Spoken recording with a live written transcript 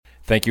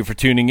Thank you for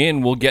tuning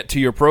in. We'll get to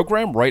your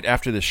program right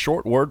after this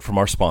short word from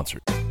our sponsor.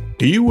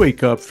 Do you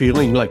wake up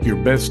feeling like your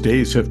best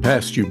days have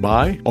passed you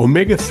by?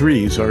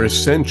 Omega-3s are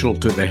essential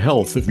to the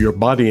health of your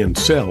body and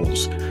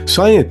cells.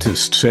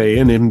 Scientists say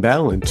an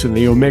imbalance in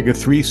the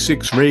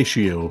omega-3-6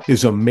 ratio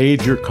is a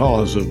major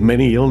cause of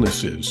many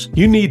illnesses.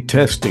 You need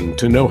testing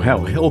to know how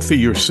healthy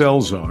your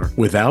cells are.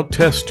 Without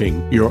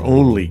testing, you're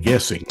only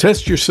guessing.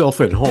 Test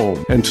yourself at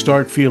home and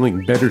start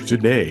feeling better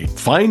today.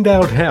 Find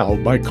out how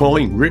by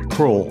calling Rick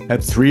Kroll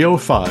at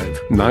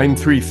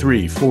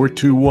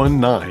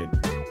 305-933-4219.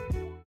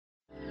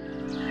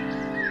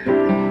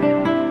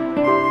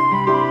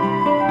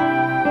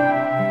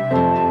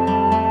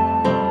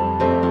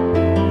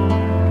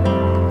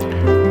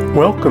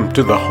 Welcome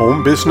to the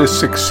Home Business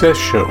Success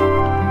Show.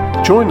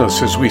 Join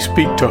us as we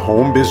speak to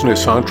home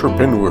business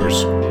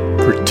entrepreneurs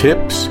for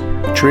tips,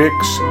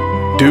 tricks,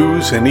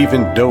 do's, and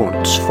even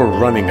don'ts for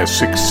running a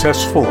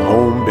successful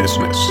home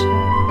business.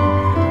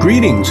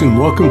 Greetings and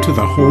welcome to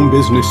the Home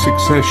Business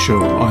Success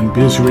Show on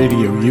Biz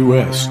Radio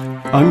US.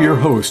 I'm your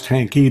host,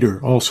 Hank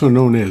Eder, also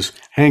known as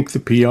Hank the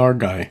PR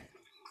Guy.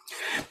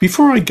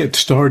 Before I get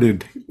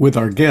started with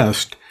our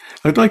guest,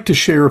 I'd like to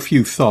share a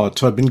few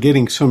thoughts. I've been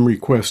getting some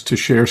requests to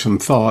share some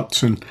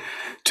thoughts, and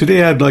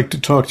today I'd like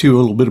to talk to you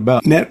a little bit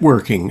about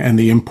networking and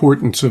the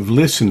importance of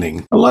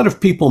listening. A lot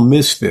of people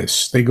miss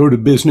this. They go to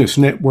business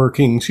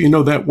networkings. You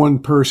know, that one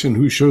person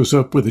who shows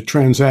up with a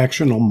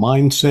transactional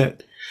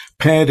mindset,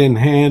 pad in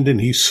hand,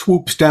 and he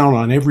swoops down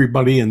on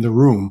everybody in the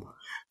room,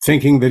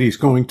 thinking that he's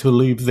going to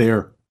leave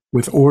there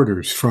with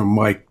orders from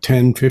like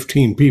 10,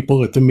 15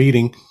 people at the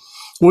meeting.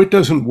 Well, it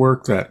doesn't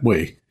work that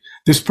way.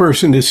 This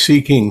person is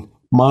seeking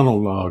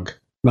monologue,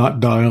 not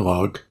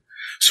dialogue.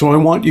 So I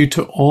want you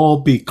to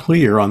all be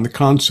clear on the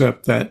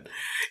concept that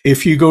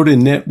if you go to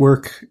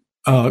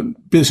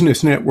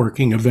business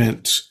networking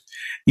events,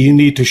 you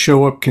need to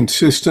show up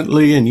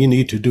consistently and you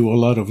need to do a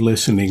lot of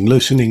listening.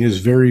 Listening is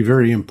very,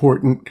 very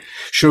important.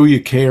 Show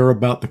you care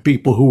about the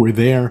people who are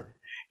there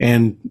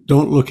and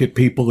don't look at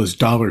people as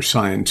dollar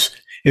signs.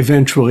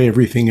 Eventually,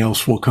 everything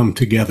else will come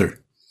together.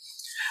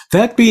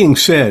 That being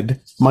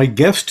said, my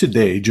guest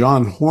today,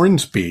 John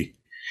Hornsby,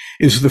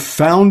 is the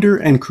founder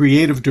and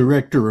creative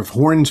director of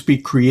Hornsby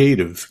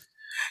Creative.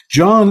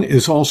 John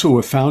is also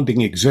a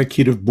founding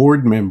executive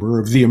board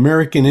member of the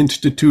American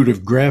Institute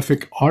of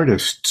Graphic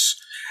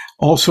Artists,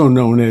 also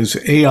known as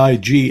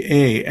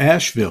AIGA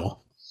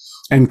Asheville,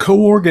 and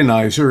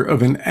co-organizer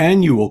of an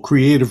annual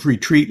creative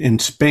retreat in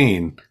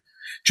Spain.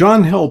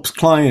 John helps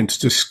clients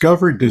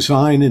discover,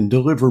 design, and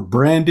deliver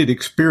branded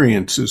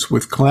experiences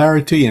with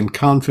clarity and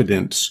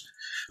confidence,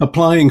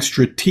 applying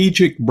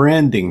strategic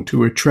branding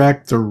to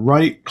attract the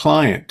right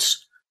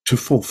clients to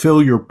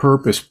fulfill your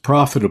purpose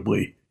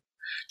profitably.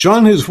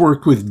 John has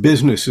worked with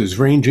businesses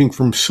ranging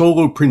from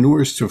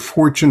solopreneurs to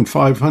Fortune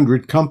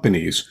 500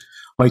 companies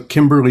like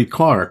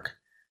Kimberly-Clark.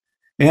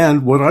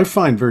 And what I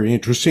find very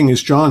interesting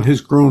is John has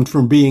grown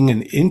from being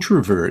an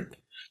introvert,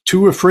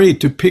 too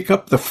afraid to pick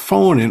up the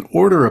phone and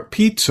order a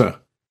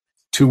pizza,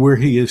 to where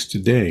he is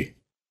today.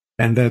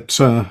 And that's,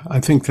 I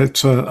think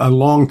that's a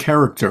long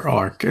character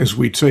arc, as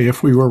we'd say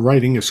if we were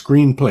writing a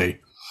screenplay.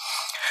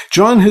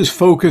 John has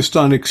focused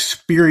on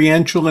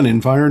experiential and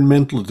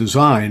environmental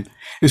design,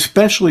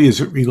 especially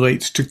as it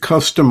relates to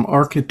custom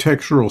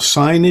architectural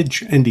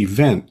signage and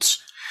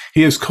events.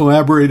 He has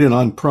collaborated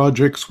on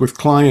projects with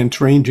clients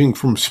ranging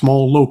from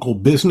small local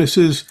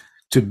businesses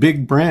to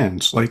big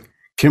brands like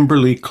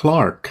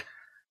Kimberly-Clark,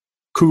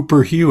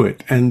 Cooper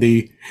Hewitt, and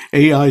the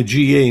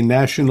AIGA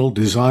National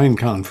Design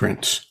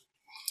Conference.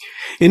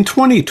 In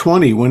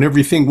 2020, when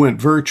everything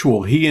went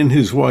virtual, he and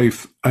his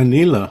wife,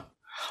 Anila,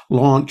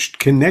 launched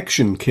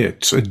Connection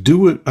Kits, a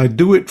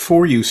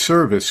do-it-for-you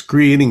service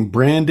creating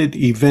branded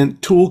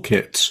event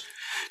toolkits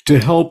to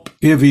help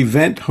give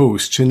event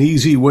hosts an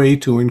easy way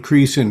to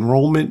increase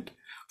enrollment,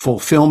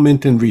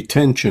 fulfillment, and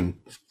retention.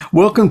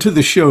 Welcome to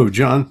the show,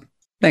 John.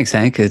 Thanks,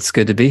 Hank. It's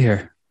good to be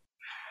here.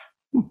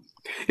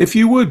 If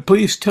you would,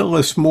 please tell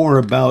us more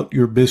about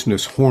your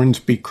business,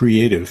 Hornsby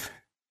Creative.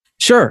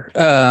 Sure.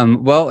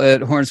 Well,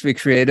 at Hornsby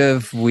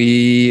Creative,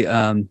 we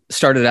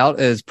started out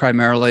as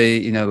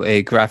primarily,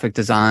 a graphic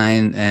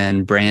design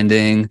and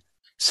branding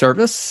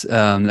service.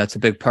 That's a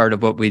big part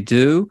of what we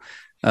do.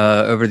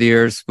 Over the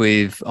years,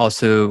 we've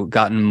also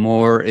gotten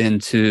more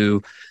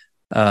into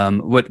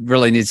what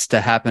really needs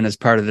to happen as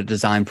part of the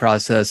design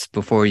process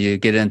before you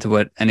get into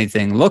what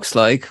anything looks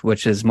like,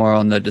 which is more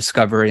on the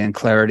discovery and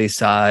clarity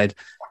side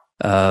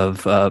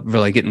of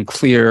really getting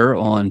clear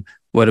on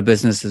what a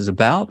business is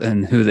about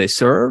and who they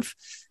serve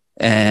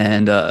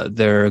and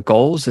their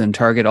goals and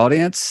target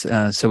audience.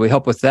 So we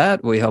help with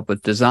that. We help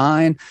with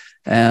design.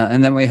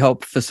 And then we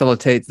help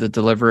facilitate the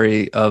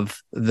delivery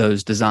of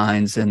those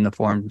designs in the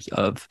forms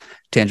of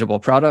tangible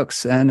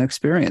products and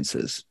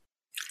experiences.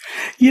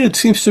 Yeah, it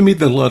seems to me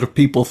that a lot of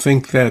people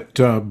think that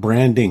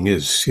branding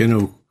is,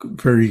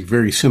 very,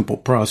 very simple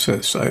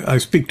process. I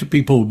speak to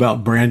people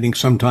about branding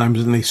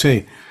sometimes and they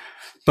say,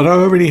 but I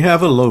already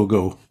have a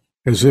logo,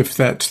 as if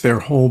that's their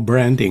whole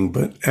branding.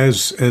 But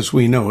as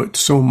we know,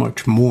 it's so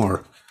much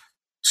more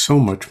So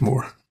much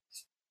more.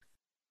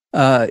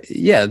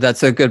 Yeah,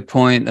 that's a good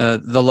point.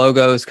 The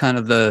logo is kind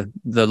of the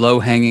low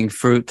hanging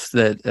fruit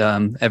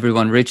that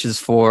everyone reaches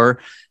for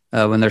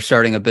when they're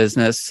starting a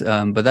business.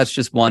 But that's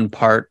just one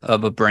part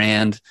of a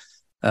brand.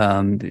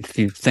 If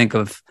you think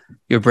of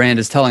your brand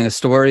as telling a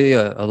story,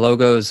 a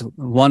logo is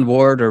one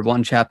word or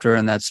one chapter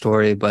in that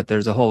story, but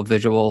there's a whole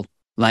visual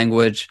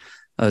language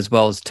as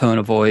well as tone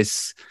of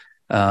voice,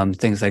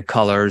 things like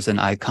colors and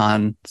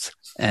icons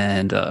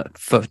and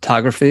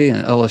photography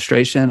and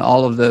illustration.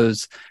 All of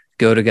those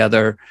go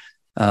together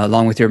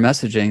along with your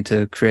messaging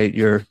to create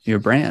your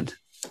brand.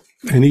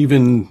 And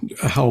even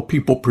how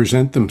people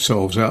present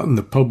themselves out in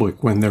the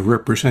public when they're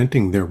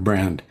representing their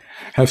brand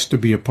has to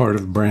be a part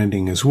of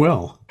branding as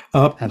well.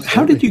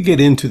 How did you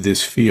get into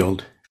this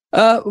field?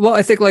 Well,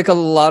 I think like a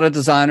lot of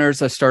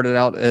designers, I started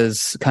out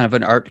as kind of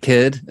an art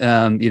kid,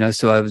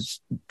 so I was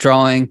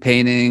drawing,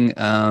 painting,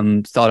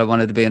 thought I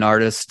wanted to be an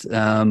artist.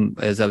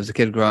 As I was a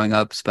kid growing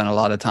up, spent a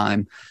lot of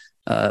time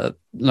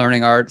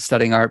learning art,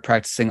 studying art,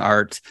 practicing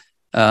art.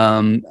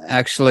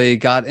 Actually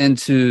got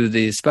into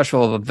the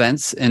special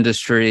events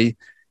industry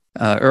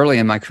early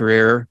in my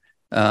career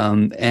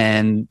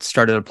and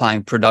started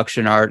applying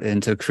production art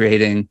into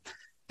creating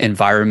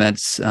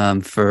environments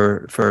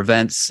for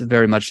events,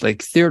 very much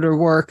like theater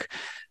work.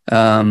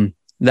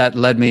 That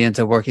led me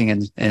into working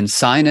in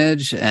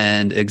signage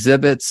and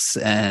exhibits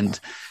and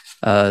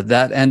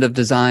that end of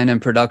design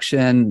and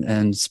production,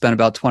 and spent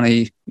about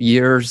 20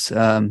 years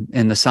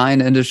in the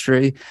sign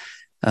industry,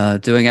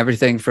 doing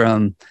everything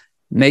from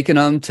making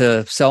them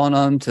to selling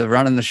them to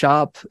running the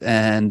shop,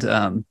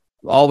 and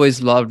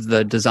always loved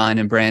the design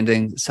and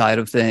branding side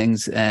of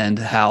things and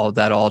how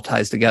that all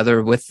ties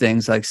together with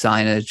things like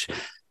signage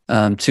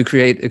to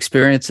create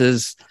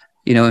experiences,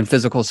 in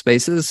physical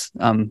spaces.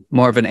 I'm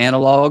more of an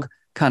analog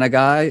kind of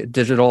guy.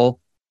 Digital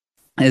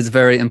is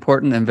very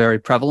important and very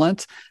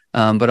prevalent,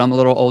 but I'm a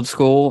little old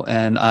school,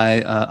 and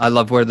I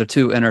love where the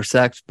two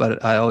intersect,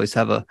 but I always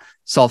have a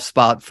soft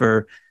spot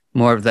for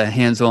more of the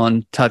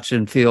hands-on touch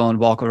and feel and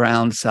walk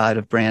around side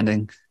of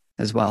branding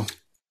as well.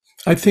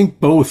 I think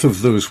both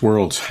of those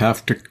worlds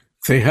have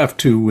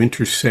to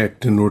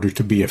intersect in order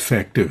to be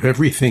effective.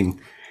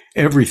 Everything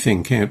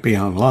can't be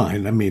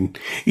online. I mean,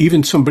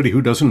 even somebody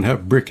who doesn't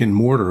have brick and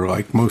mortar,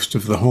 like most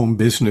of the home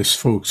business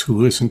folks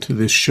who listen to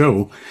this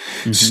show,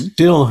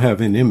 still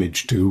have an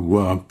image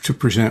to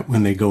present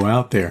when they go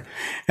out there.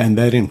 And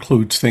that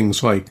includes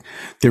things like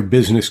their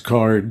business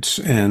cards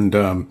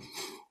and,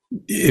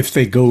 if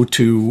they go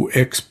to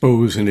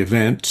expos and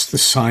events, the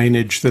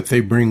signage that they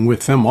bring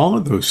with them, all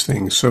of those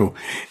things. So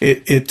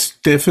it's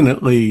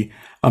definitely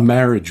a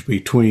marriage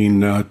between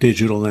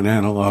digital and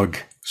analog,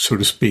 so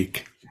to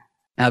speak.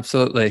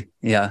 Absolutely.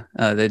 Yeah.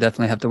 They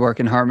definitely have to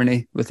work in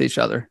harmony with each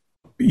other.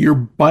 Your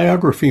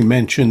biography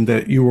mentioned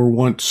that you were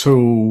once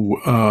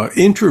so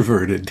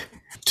introverted.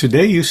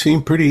 Today you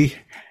seem pretty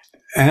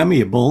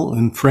amiable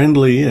and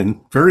friendly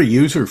and very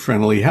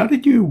user-friendly. How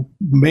did you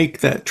make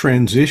that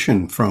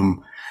transition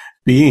from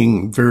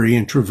being very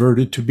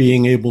introverted to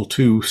being able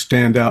to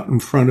stand out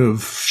in front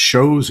of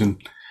shows and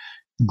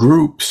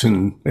groups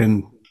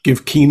and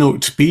give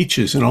keynote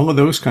speeches and all of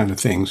those kind of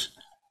things?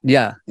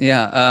 Yeah.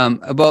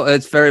 Well,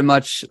 it's very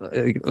much,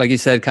 like you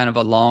said, kind of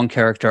a long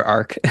character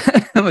arc.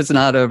 It was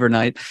not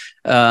overnight.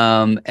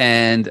 And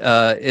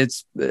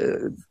it's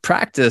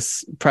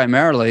practice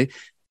primarily,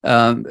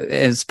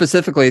 and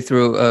specifically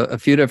through a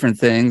few different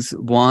things.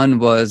 One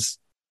was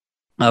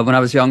when I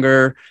was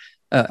younger,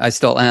 I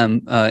still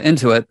am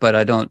into it, but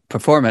I don't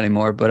perform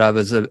anymore. But I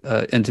was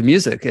into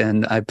music,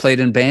 and I played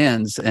in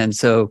bands. And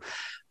so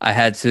I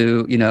had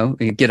to,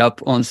 get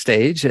up on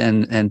stage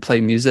and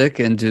play music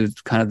and do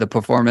kind of the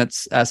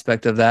performance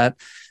aspect of that.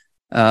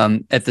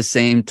 At the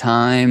same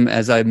time,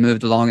 as I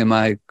moved along in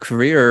my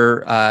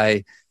career,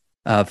 I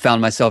found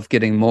myself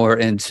getting more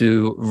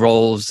into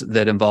roles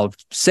that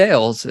involved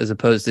sales as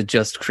opposed to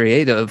just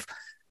creative.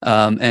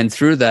 And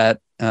through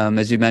that,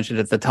 as you mentioned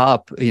at the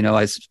top,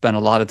 I spent a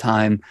lot of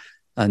time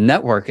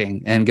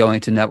networking and going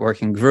to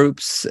networking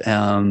groups.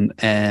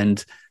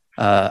 And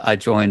I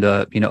joined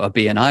a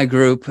BNI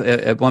group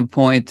at one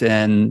point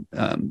and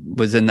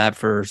was in that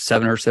for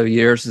 7 or so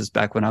years. This is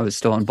back when I was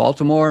still in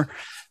Baltimore.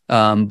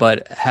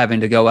 But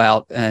having to go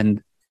out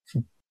and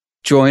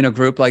join a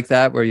group like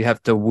that, where you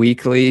have to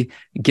weekly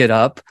get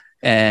up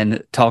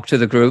and talk to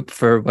the group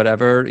for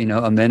whatever,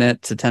 a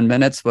minute to 10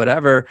 minutes,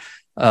 whatever,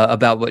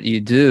 about what you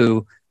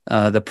do,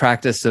 the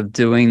practice of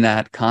doing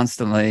that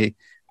constantly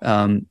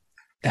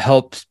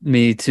helped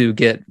me to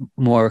get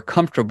more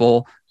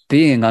comfortable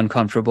being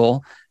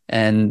uncomfortable.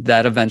 And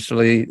that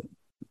eventually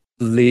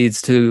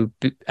leads to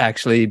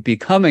actually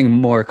becoming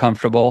more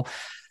comfortable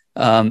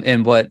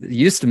in what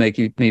used to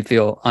make me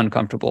feel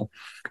uncomfortable.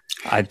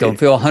 I don't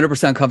feel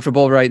 100%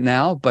 comfortable right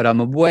now, but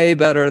I'm way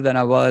better than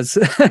I was,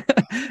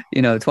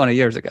 20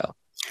 years ago.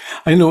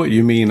 I know what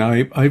you mean.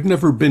 I've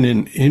never been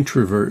an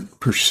introvert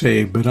per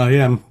se, but I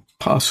am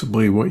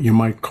possibly what you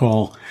might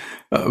call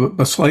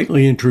a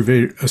slightly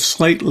introverted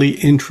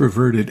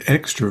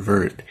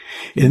extrovert,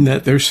 in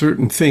that there's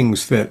certain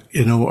things that,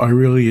 I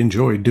really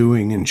enjoy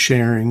doing and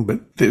sharing, but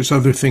there's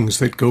other things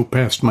that go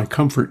past my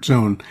comfort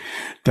zone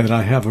that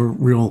I have a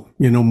real,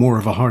 more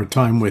of a hard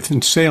time with.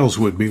 And sales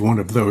would be one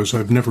of those.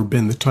 I've never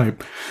been the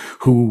type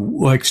who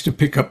likes to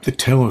pick up the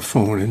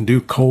telephone and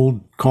do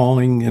cold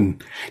calling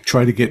and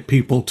try to get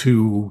people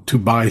to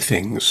buy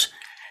things.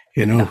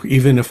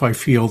 Even if I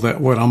feel that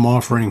what I'm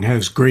offering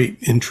has great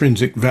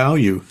intrinsic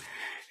value,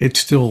 it's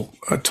still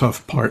a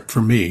tough part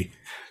for me.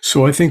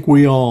 So I think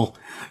we all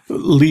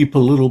leap a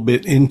little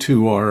bit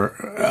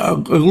a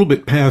little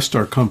bit past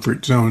our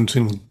comfort zones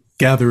and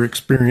gather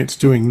experience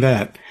doing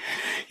that.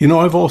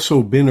 I've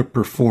also been a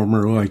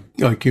performer,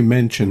 like you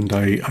mentioned.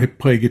 I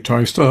play guitar.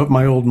 I still have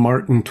my old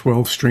Martin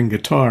 12-string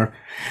guitar,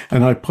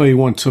 and I play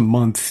once a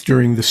month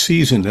during the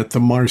season at the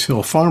Mars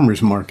Hill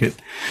Farmers Market.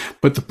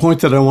 But the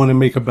point that I want to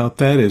make about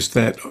that is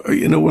that,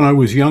 when I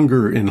was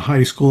younger in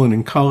high school and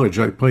in college,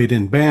 I played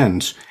in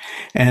bands.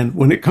 And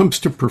when it comes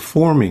to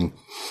performing,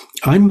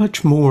 I'm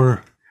much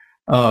more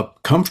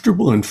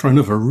comfortable in front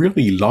of a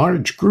really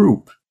large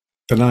group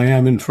than I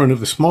am in front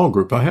of a small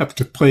group. I have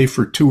to play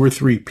for 2 or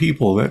 3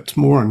 people. That's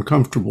more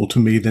uncomfortable to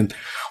me than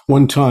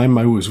one time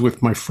I was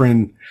with my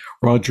friend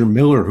Roger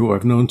Miller, who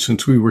I've known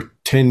since we were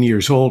 10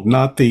 years old,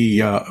 not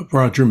the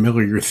Roger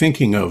Miller you're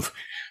thinking of,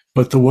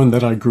 but the one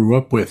that I grew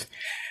up with.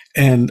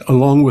 And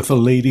along with a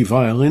lady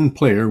violin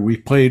player, we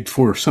played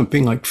for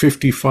something like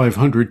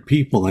 5,500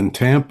 people in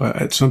Tampa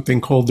at something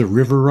called the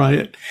River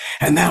Riot.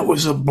 And that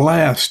was a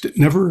blast. It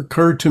never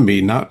occurred to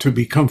me not to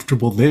be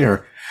comfortable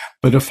there.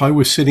 But if I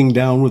was sitting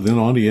down with an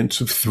audience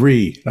of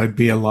 3, I'd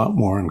be a lot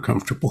more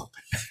uncomfortable.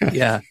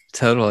 Yeah,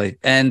 totally.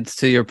 And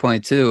to your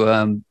point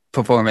too,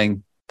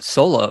 performing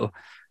solo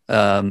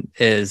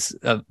is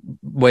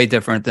way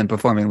different than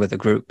performing with a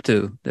group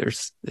too.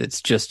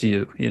 It's just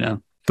you.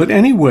 But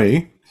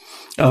anyway,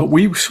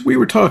 we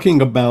were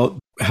talking about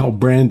how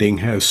branding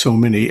has so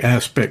many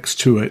aspects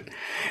to it,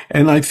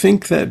 and I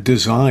think that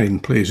design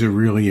plays a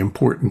really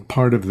important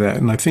part of that.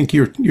 And I think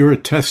you're a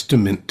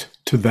testament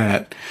to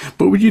that.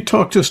 But would you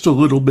talk just a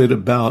little bit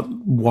about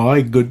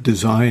why good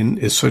design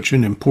is such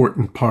an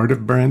important part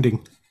of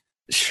branding?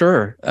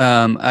 Sure.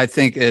 I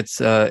think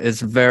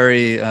it's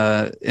very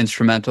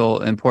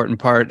instrumental, important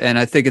part. And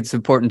I think it's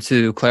important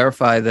to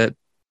clarify that,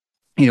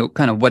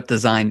 kind of what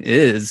design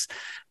is,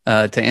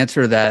 to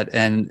answer that.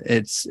 And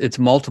it's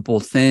multiple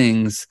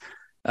things.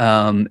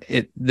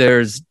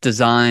 There's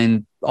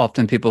design.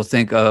 Often people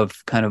think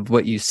of kind of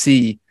what you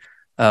see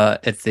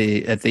at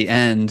the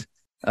end,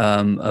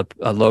 a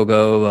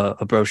logo,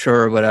 a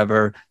brochure, or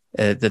whatever,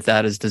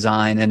 that is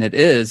design. And it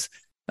is.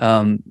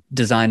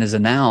 Design is a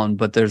noun,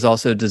 but there's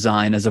also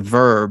design as a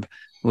verb,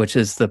 which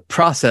is the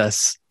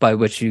process by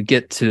which you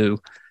get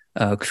to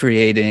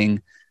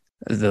creating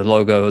the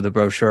logo, the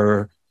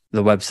brochure,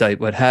 the website,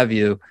 what have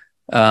you.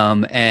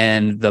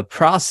 And the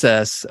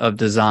process of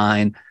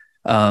design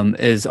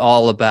is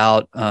all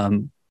about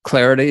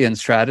clarity and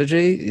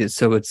strategy.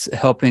 So it's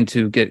helping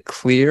to get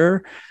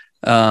clear,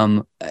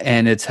 and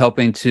it's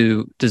helping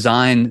to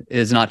design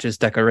is not just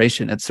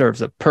decoration, it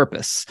serves a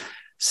purpose.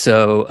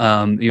 So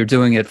you're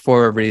doing it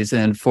for a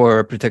reason, for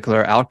a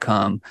particular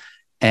outcome.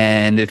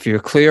 And if you're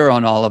clear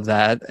on all of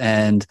that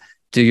and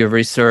do your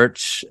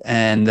research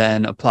and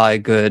then apply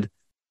good,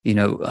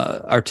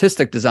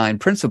 artistic design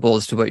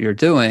principles to what you're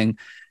doing,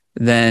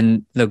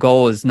 then the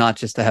goal is not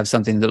just to have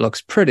something that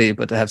looks pretty,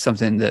 but to have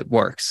something that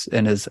works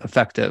and is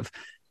effective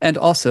and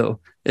also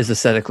is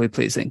aesthetically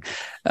pleasing.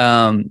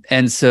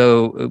 And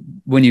so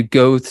when you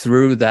go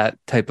through that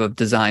type of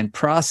design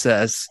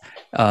process,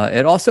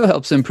 it also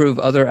helps improve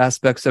other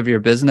aspects of your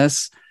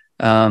business,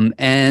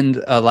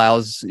 and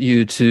allows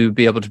you to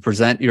be able to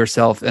present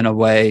yourself in a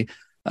way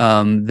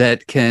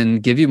that can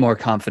give you more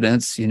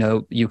confidence.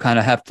 You kind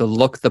of have to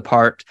look the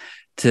part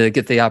to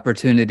get the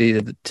opportunity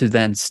to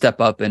then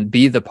step up and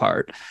be the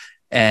part.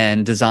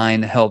 And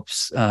design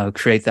helps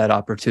create that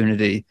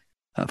opportunity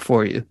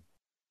for you.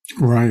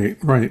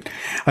 Right.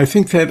 I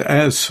think that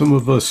as some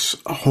of us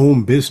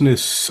home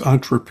business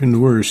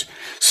entrepreneurs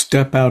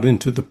step out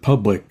into the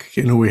public,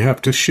 we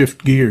have to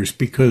shift gears,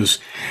 because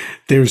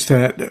there's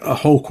a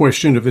whole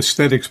question of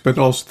aesthetics, but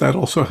that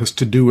also has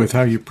to do with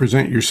how you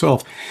present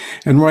yourself.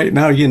 And right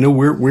now,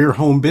 we're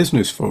home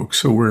business folks,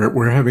 so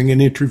we're having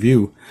an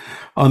interview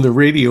on the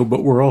radio,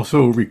 but we're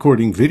also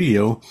recording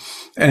video,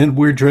 and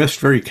we're dressed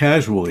very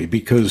casually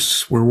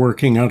because we're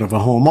working out of a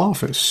home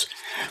office.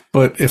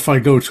 But if I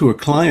go to a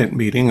client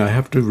meeting, I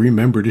have to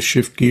remember to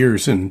shift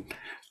gears and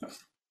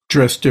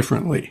dress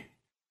differently.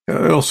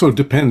 It also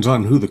depends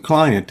on who the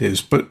client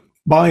is, but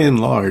by and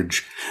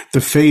large,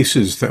 the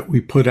faces that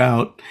we put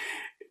out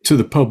to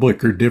the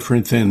public are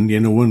different than,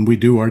 when we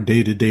do our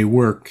day-to-day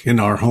work in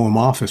our home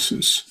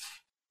offices.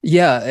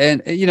 Yeah.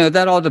 And,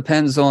 that all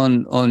depends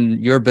on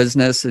your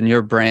business and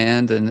your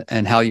brand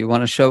and how you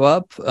want to show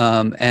up,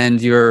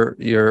 and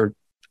your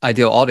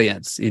ideal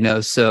audience,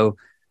 so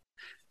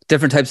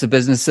different types of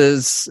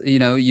businesses,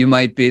 you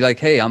might be like,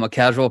 hey, I'm a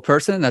casual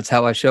person. That's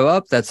how I show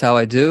up. That's how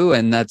I do.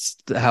 And that's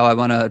how I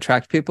want to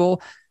attract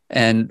people.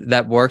 And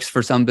that works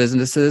for some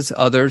businesses.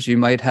 Others, you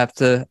might have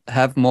to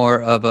have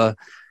more of a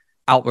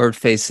outward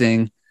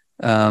facing,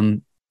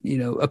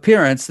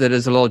 appearance that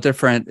is a little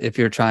different if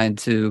you're trying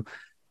to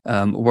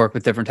work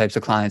with different types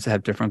of clients that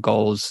have different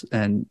goals.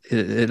 And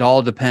it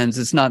all depends.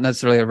 It's not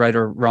necessarily a right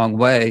or wrong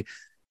way.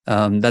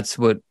 That's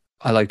what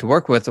I like to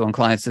work with on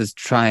clients, is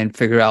try and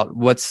figure out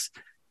what's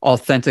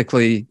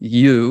authentically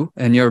you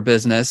and your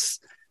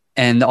business,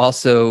 and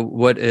also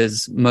what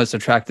is most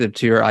attractive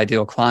to your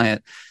ideal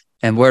client,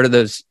 and where do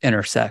those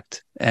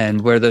intersect.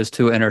 And where those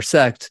two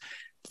intersect,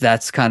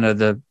 that's kind of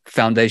the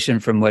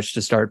foundation from which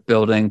to start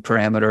building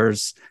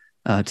parameters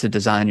to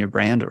design your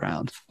brand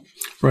around.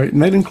 Right.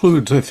 And that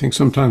includes, I think,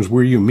 sometimes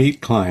where you meet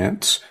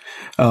clients.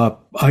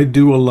 I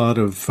do a lot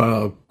of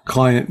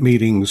client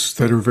meetings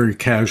that are very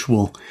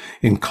casual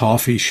in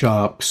coffee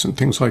shops and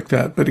things like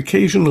that. But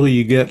occasionally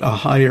you get a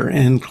higher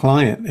end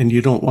client and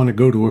you don't want to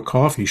go to a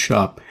coffee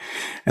shop.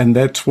 And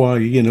that's why,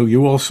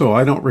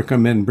 I don't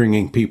recommend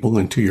bringing people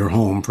into your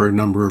home for a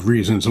number of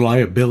reasons,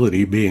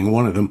 liability being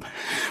one of them.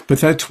 But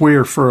that's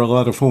where, for a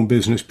lot of home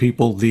business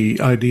people, the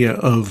idea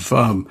of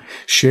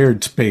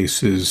shared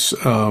spaces,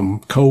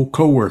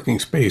 co-working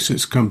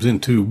spaces comes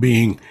into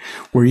being,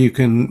 where you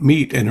can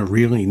meet in a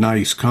really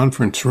nice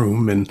conference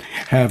room and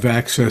have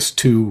access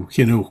to,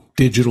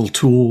 digital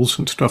tools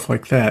and stuff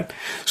like that.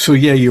 So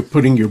yeah, you're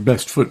putting your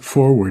best foot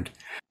forward.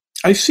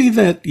 I see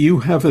that you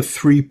have a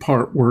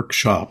 3-part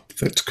workshop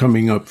that's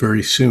coming up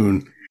very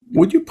soon.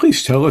 Would you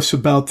please tell us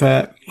about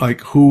that?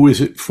 Like, who is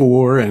it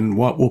for and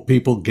what will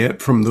people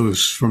get from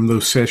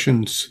those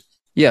sessions?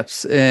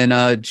 Yes,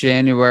 in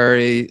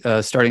January,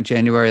 starting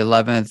January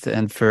 11th,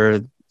 and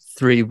for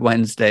 3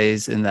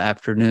 Wednesdays in the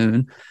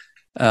afternoon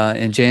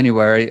in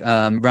January,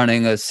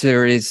 running a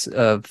series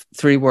of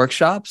 3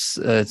 workshops.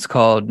 It's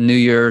called New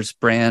Year's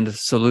Brand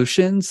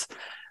Solutions.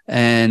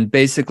 And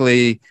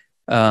basically,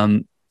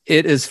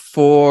 it is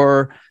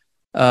for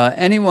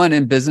anyone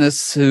in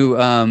business who,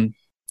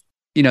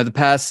 the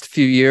past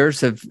few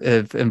years have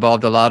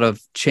involved a lot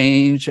of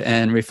change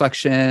and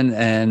reflection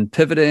and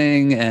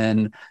pivoting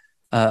and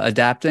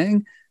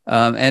adapting.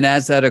 And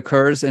as that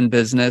occurs in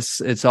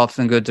business, it's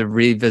often good to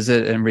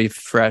revisit and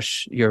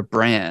refresh your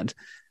brand.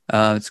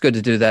 It's good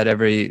to do that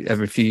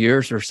every few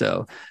years or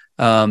so.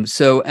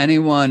 So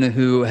anyone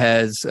who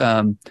has,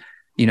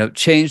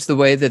 changed the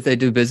way that they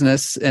do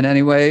business in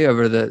any way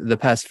over the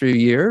past few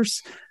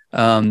years,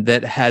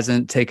 that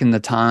hasn't taken the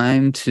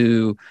time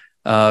to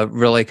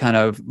really kind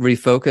of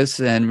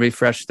refocus and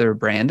refresh their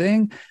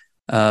branding,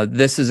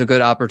 this is a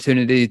good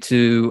opportunity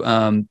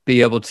to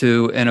be able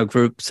to, in a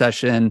group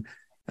session,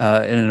 in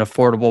an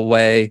affordable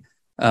way,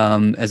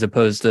 as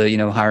opposed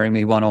to, hiring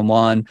me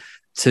one-on-one,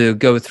 to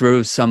go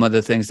through some of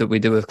the things that we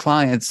do with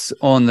clients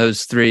on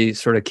those 3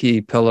 sort of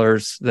key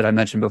pillars that I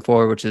mentioned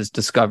before, which is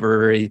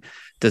discovery,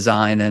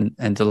 design,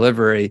 and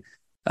delivery.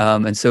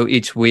 And so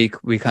each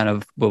week we kind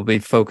of will be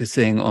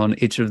focusing on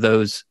each of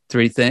those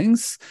 3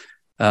 things.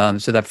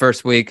 So that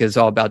first week is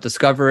all about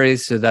discovery.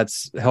 So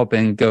that's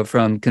helping go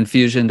from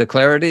confusion to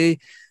clarity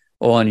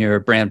on your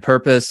brand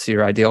purpose,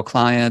 your ideal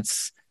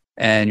clients,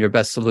 and your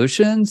best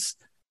solutions.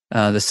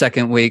 The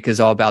second week is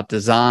all about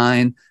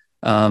design.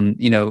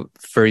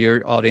 For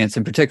your audience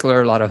in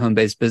particular, a lot of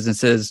home-based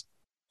businesses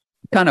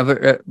kind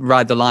of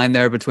ride the line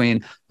there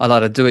between a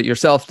lot of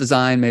do-it-yourself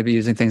design, maybe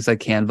using things like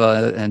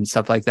Canva and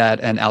stuff like that,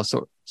 and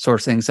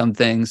outsourcing some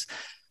things.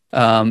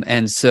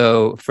 And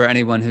so for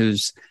anyone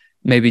who's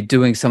maybe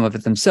doing some of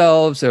it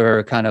themselves,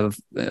 or kind of,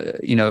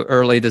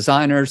 early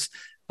designers,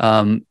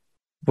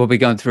 we'll be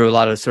going through a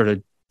lot of sort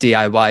of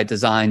DIY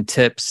design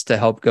tips to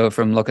help go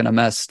from looking a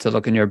mess to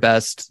looking your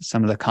best.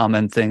 Some of the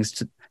common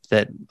things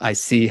that I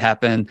see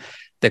happen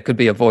that could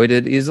be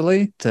avoided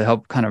easily, to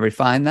help kind of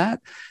refine that.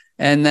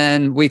 And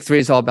then week 3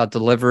 is all about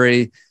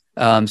delivery.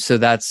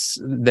 So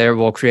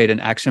we'll create an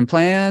action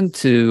plan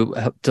to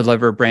help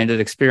deliver branded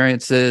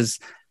experiences,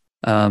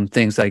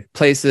 things like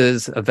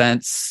places,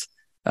 events,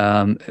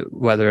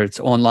 whether it's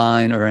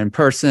online or in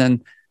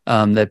person,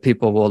 that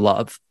people will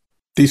love.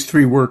 These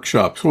 3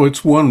 workshops, well,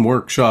 it's 1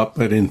 workshop,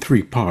 but in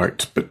 3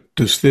 parts. But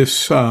does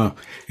this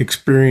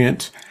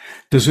experience,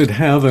 does it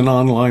have an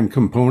online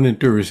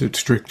component, or is it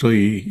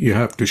strictly you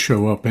have to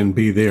show up and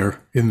be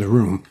there in the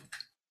room?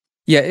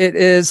 Yeah, it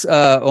is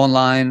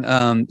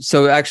online.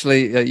 So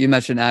actually, you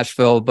mentioned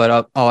Asheville,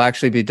 but I'll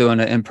actually be doing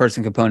an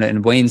in-person component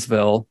in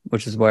Waynesville,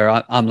 which is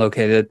where I'm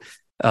located.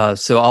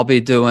 So I'll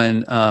be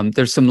doing,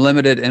 there's some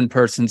limited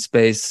in-person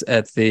space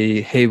at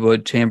the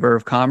Haywood Chamber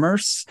of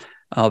Commerce.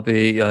 I'll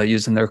be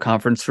using their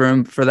conference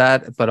room for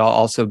that, but I'll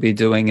also be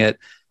doing it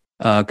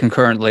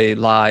concurrently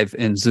live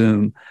in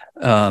Zoom.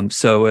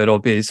 So it'll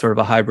be sort of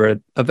a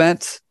hybrid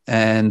event,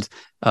 and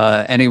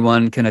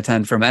anyone can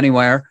attend from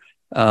anywhere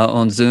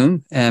on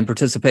Zoom and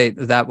participate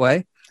that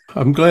way.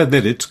 I'm glad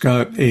that it's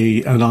got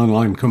an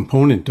online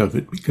component of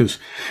it, because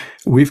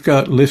We've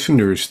got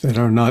listeners that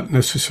are not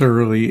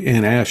necessarily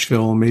in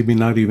Asheville, maybe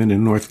not even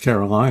in North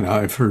Carolina.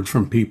 I've heard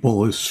from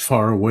people as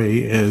far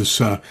away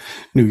as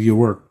New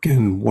York,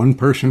 and one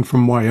person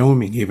from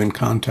Wyoming even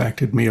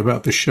contacted me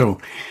about the show.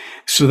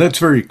 So that's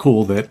very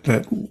cool that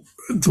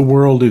the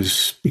world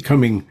is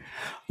becoming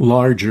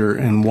larger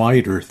and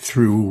wider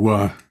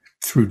through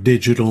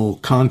digital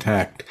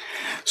contact.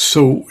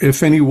 So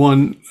if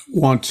anyone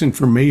wants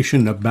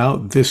information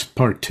about this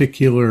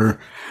particular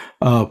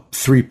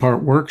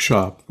 3-part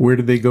workshop, where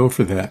do they go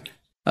for that?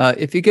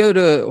 If you go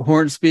to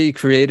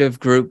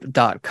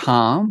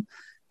hornsbycreativegroup.com,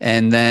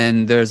 and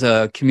then there's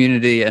a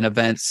community and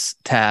events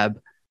tab,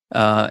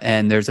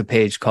 and there's a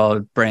page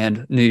called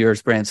New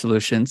Year's Brand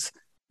Solutions,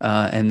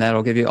 and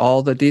that'll give you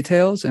all the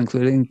details,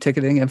 including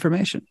ticketing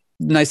information.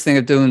 Nice thing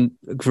of doing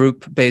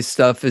group-based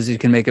stuff is you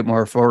can make it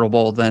more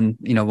affordable than,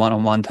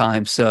 one-on-one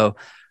time. So,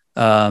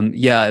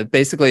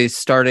 basically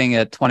starting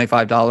at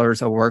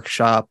 $25 a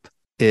workshop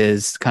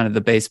is kind of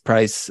the base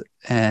price,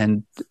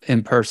 and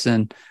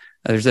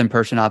there's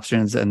in-person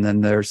options, and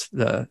then there's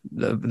the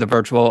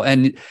virtual.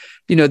 And,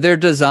 they're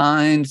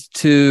designed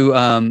to,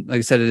 like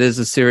I said, it is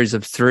a series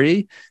of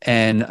 3,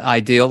 and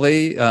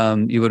ideally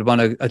you would want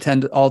to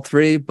attend all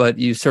 3, but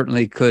you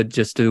certainly could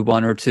just do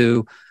 1 or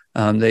 2.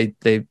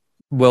 They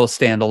will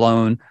stand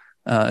alone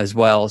as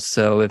well.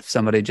 So if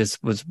somebody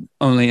just was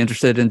only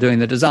interested in doing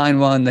the design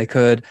one, they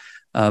could.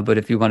 But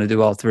if you want to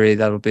do all 3,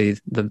 that'll be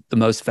the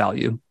most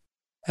value.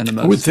 And the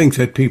most. I would think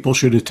that people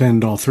should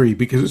attend all 3,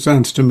 because it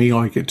sounds to me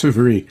like it's a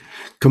very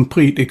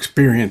complete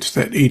experience,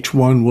 that each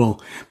one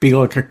will be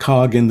like a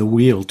cog in the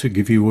wheel to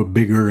give you a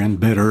bigger and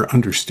better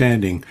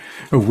understanding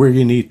of where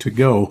you need to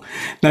go.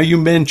 Now, you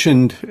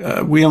mentioned,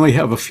 we only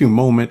have a few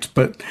moments,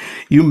 but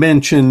you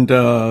mentioned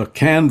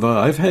Canva.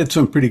 I've had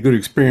some pretty good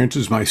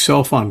experiences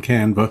myself on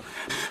Canva,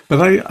 but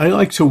I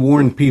like to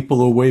warn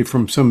people away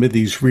from some of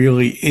these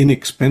really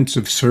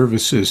inexpensive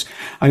services.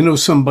 I know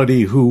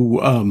somebody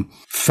who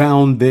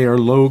found their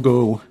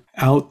logo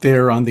out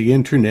there on the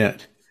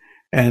internet,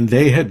 and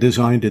they had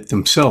designed it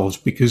themselves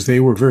because they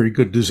were very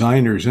good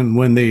designers. And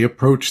when they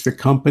approached the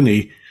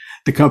company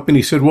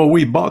said, well,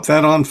 we bought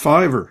that on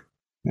Fiverr.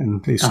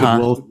 And they said,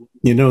 well,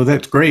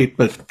 that's great,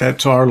 but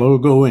that's our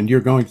logo, and you're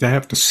going to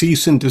have to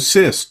cease and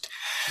desist.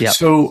 Yep.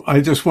 So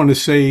I just want to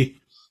say,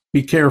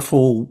 be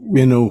careful,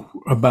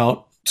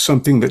 about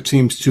something that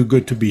seems too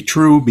good to be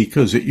true,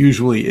 because it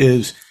usually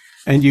is,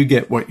 and you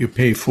get what you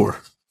pay for.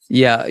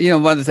 Yeah,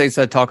 one of the things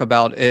we'll talk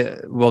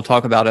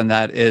about in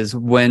that is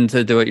when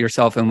to do it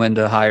yourself and when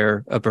to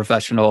hire a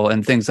professional,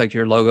 and things like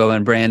your logo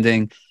and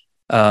branding.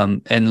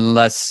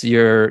 Unless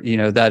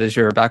that is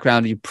your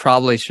background, you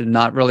probably should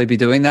not really be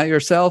doing that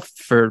yourself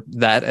for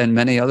that and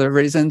many other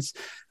reasons.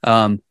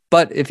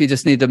 But if you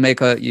just need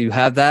to you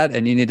have that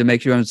and you need to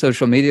make your own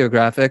social media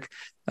graphic,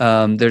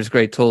 there's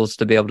great tools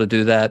to be able to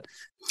do that.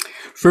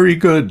 Very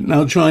good.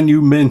 Now, John,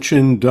 you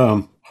mentioned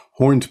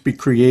Hornsby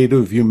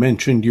Creative. You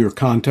mentioned your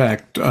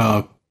contact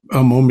a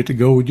moment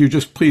ago. Would you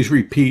just please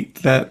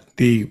repeat that,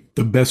 the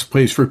best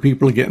place for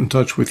people to get in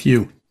touch with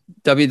you?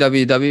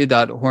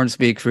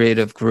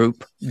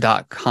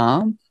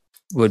 www.hornsbycreativegroup.com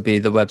would be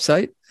the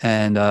website.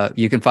 And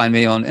you can find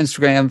me on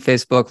Instagram,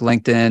 Facebook,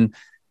 LinkedIn,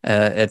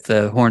 at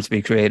the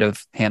Hornsby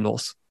Creative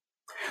handles.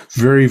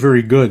 Very,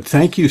 very good.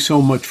 Thank you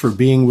so much for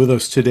being with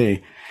us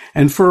today.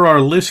 And for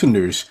our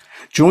listeners,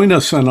 join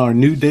us on our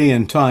new day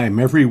and time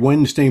every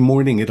Wednesday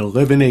morning at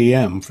 11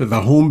 a.m. for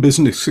the Home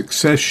Business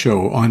Success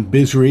Show on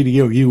Biz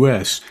Radio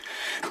US.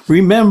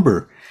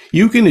 Remember,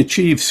 you can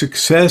achieve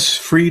success,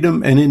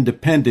 freedom, and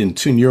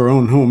independence in your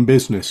own home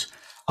business.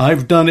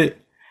 I've done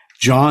it,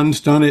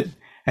 John's done it,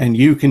 and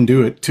you can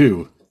do it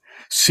too.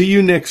 See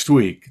you next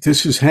week.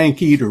 This is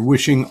Hank Eder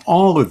wishing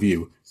all of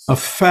you a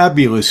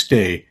fabulous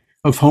day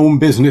of home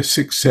business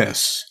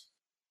success.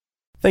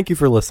 Thank you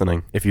for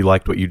listening. If you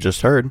liked what you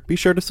just heard, be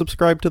sure to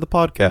subscribe to the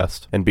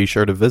podcast, and be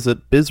sure to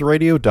visit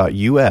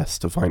bizradio.us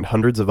to find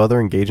hundreds of other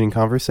engaging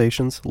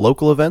conversations,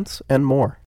 local events, and more.